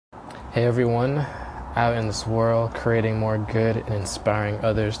Hey everyone, out in this world creating more good and inspiring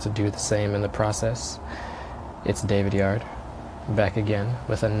others to do the same in the process. It's David Yard, back again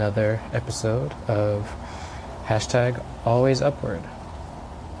with another episode of hashtag Always Upward.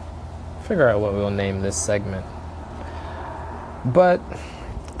 Figure out what we'll name this segment. But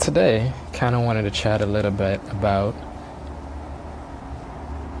today, kind of wanted to chat a little bit about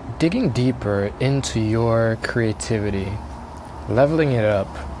digging deeper into your creativity, leveling it up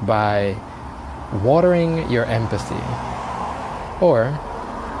by watering your empathy, or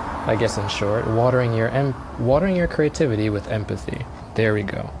I guess in short, watering your creativity with empathy. There we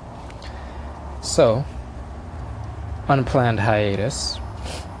go. So, unplanned hiatus,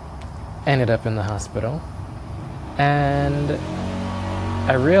 ended up in the hospital, and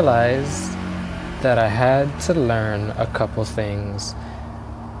I realized that I had to learn a couple things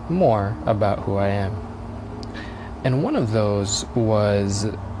more about who I am. And one of those was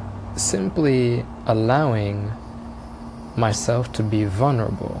simply allowing myself to be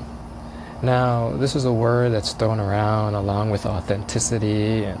vulnerable. Now, this is a word that's thrown around along with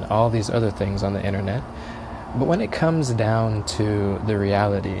authenticity and all these other things on the internet. But when it comes down to the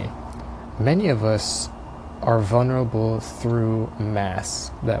reality, many of us are vulnerable through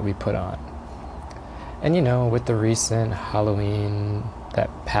masks that we put on. And you know, with the recent Halloween that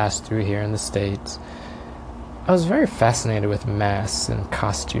passed through here in the States, I was very fascinated with masks and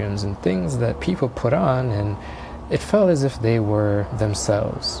costumes and things that people put on, and it felt as if they were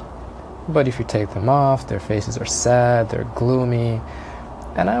themselves. But if you take them off, their faces are sad, they're gloomy.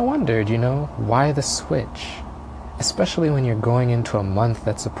 And I wondered, why the switch? Especially when you're going into a month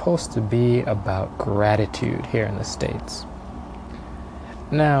that's supposed to be about gratitude here in the States.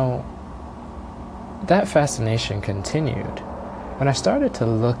 Now, that fascination continued when I started to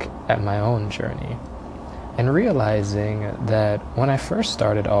look at my own journey and realizing that when I first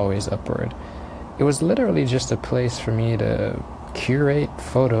started Always Upward, it was literally just a place for me to curate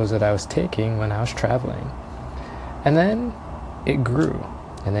photos that I was taking when I was traveling. And then it grew,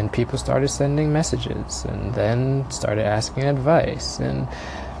 and then people started sending messages, and then started asking advice, and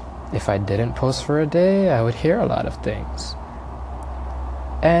if I didn't post for a day, I would hear a lot of things.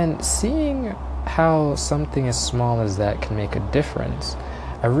 And seeing how something as small as that can make a difference,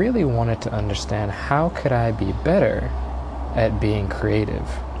 I really wanted to understand how could I be better at being creative,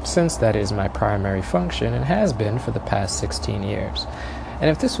 since that is my primary function and has been for the past 16 years.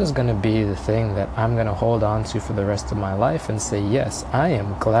 And if this was going to be the thing that I'm going to hold on to for the rest of my life and say, yes, I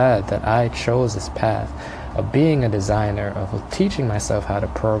am glad that I chose this path of being a designer, of teaching myself how to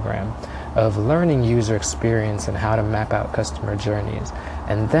program, of learning user experience and how to map out customer journeys,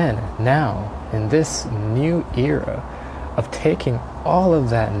 and then now in this new era of taking all of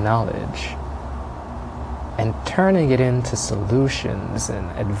that knowledge and turning it into solutions and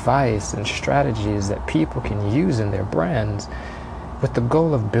advice and strategies that people can use in their brands with the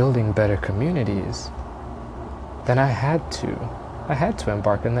goal of building better communities, then I had to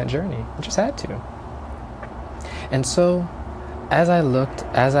embark on that journey. I just had to. And so as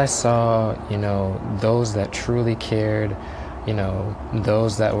I saw, those that truly cared,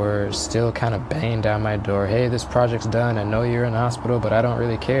 those that were still kind of banging down my door, hey, this project's done, I know you're in the hospital, but I don't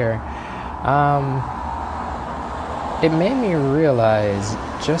really care. It made me realize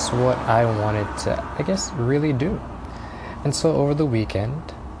just what I wanted to, really do. And so over the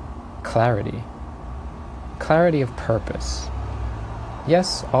weekend, clarity of purpose.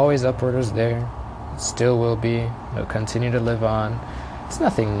 Yes, Always Upward is there, still will be, it'll continue to live on. It's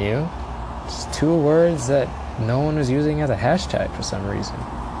nothing new. It's two words that no one was using as a hashtag for some reason.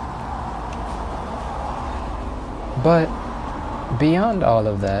 But beyond all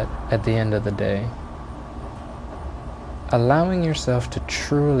of that, at the end of the day, allowing yourself to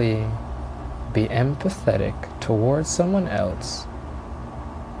truly be empathetic towards someone else,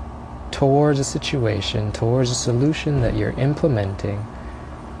 towards a situation, towards a solution that you're implementing,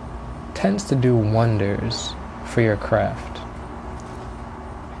 tends to do wonders for your craft.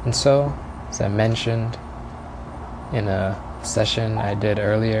 And so, as I mentioned in a session I did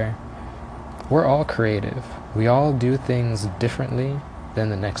earlier, we're all creative. We all do things differently than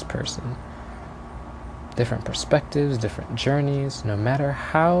the next person. Different perspectives, different journeys, no matter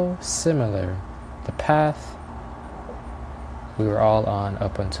how similar the path we were all on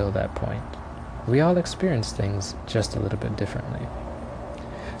up until that point. We all experience things just a little bit differently.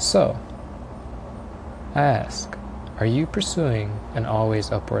 So, I ask, are you pursuing an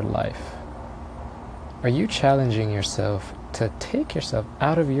always upward life? Are you challenging yourself to take yourself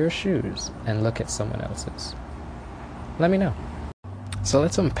out of your shoes and look at someone else's? Let me know. So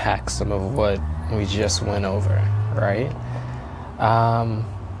let's unpack some of what we just went over, right?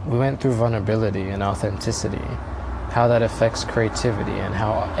 we went through vulnerability and authenticity, how that affects creativity, and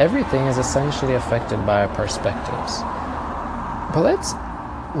how everything is essentially affected by our perspectives. But let's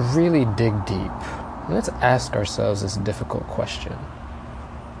really dig deep. Let's ask ourselves this difficult question.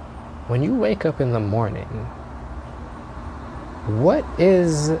 When you wake up in the morning, what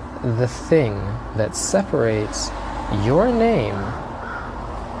is the thing that separates your name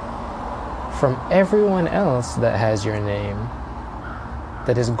from everyone else that has your name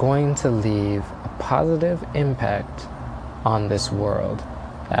that is going to leave a positive impact on this world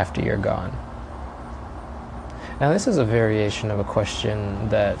after you're gone? Now, this is a variation of a question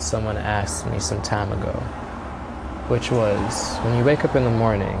that someone asked me some time ago, which was, when you wake up in the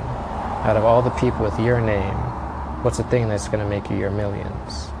morning, out of all the people with your name, what's the thing that's going to make you your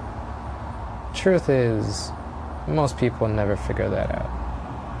millions? Truth is, most people never figure that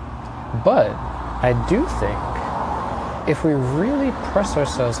out. But I do think if we really press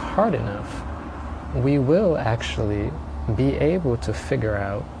ourselves hard enough, we will actually be able to figure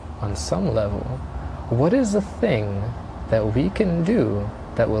out on some level what is the thing that we can do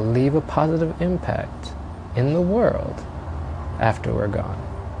that will leave a positive impact in the world after we're gone.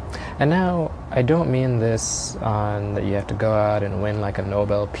 And now, I don't mean this on that you have to go out and win like a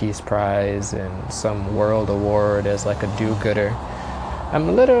Nobel Peace Prize and some world award as like a do-gooder.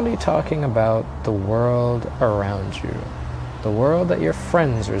 I'm literally talking about the world around you. The world that your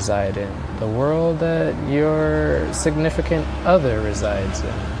friends reside in. The world that your significant other resides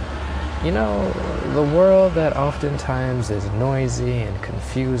in. You know, the world that oftentimes is noisy and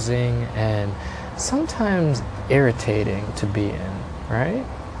confusing and sometimes irritating to be in, right?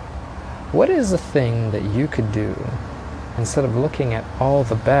 What is the thing that you could do instead of looking at all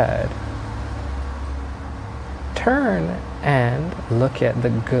the bad? Turn and look at the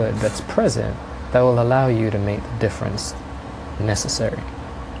good that's present that will allow you to make the difference necessary.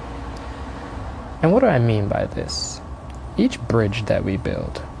 And what do I mean by this? Each bridge that we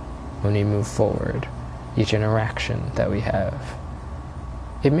build when we move forward, each interaction that we have,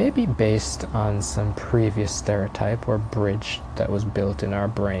 it may be based on some previous stereotype or bridge that was built in our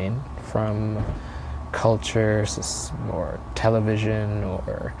brain from culture or television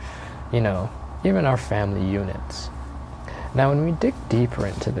or, you know, even our family units. Now, when we dig deeper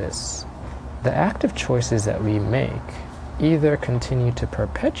into this, the active choices that we make either continue to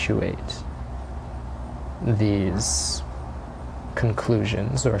perpetuate these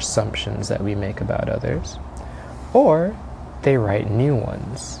conclusions or assumptions that we make about others, or they write new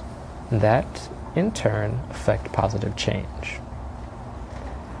ones that in turn affect positive change.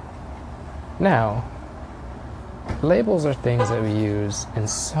 Now, labels are things that we use in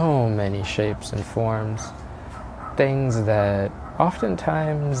so many shapes and forms, things that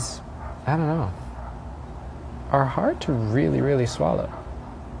oftentimes, I don't know, are hard to really swallow.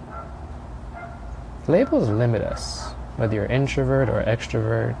 Labels limit us, whether you're introvert or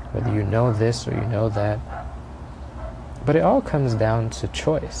extrovert, whether you know this or you know that. But it all comes down to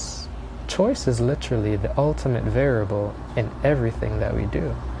choice. Choice is literally the ultimate variable in everything that we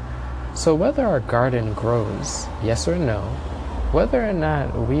do. So whether our garden grows, yes or no, whether or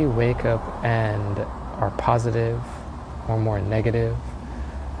not we wake up and are positive or more negative,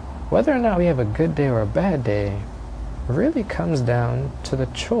 whether or not we have a good day or a bad day, really comes down to the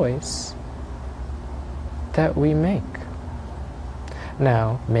choice that we make.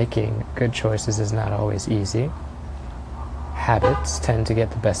 Now, making good choices is not always easy. Habits tend to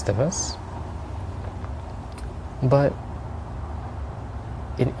get the best of us. But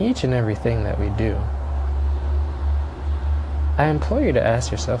in each and everything that we do, I implore you to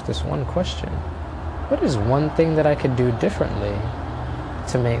ask yourself this one question. What is one thing that I could do differently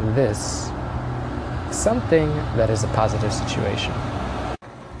to make this something that is a positive situation?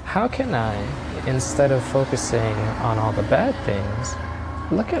 How can I, instead of focusing on all the bad things,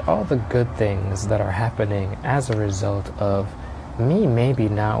 look at all the good things that are happening as a result of me maybe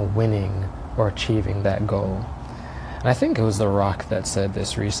not winning or achieving that goal? And I think it was The Rock that said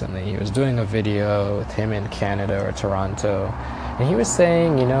this recently. He was doing a video with him in Canada or Toronto, and he was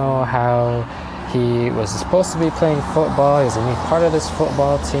saying, you know, how he was supposed to be playing football, he was going to be part of this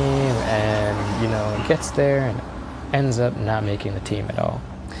football team, and, you know, gets there and ends up not making the team at all.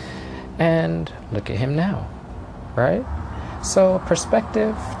 And look at him now, right? So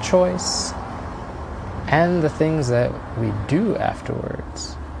perspective, choice, and the things that we do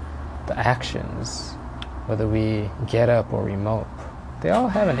afterwards, the actions, whether we get up or we mope, they all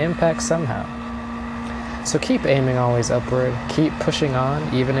have an impact somehow. So keep aiming always upward, keep pushing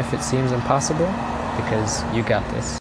on even if it seems impossible, because you got this.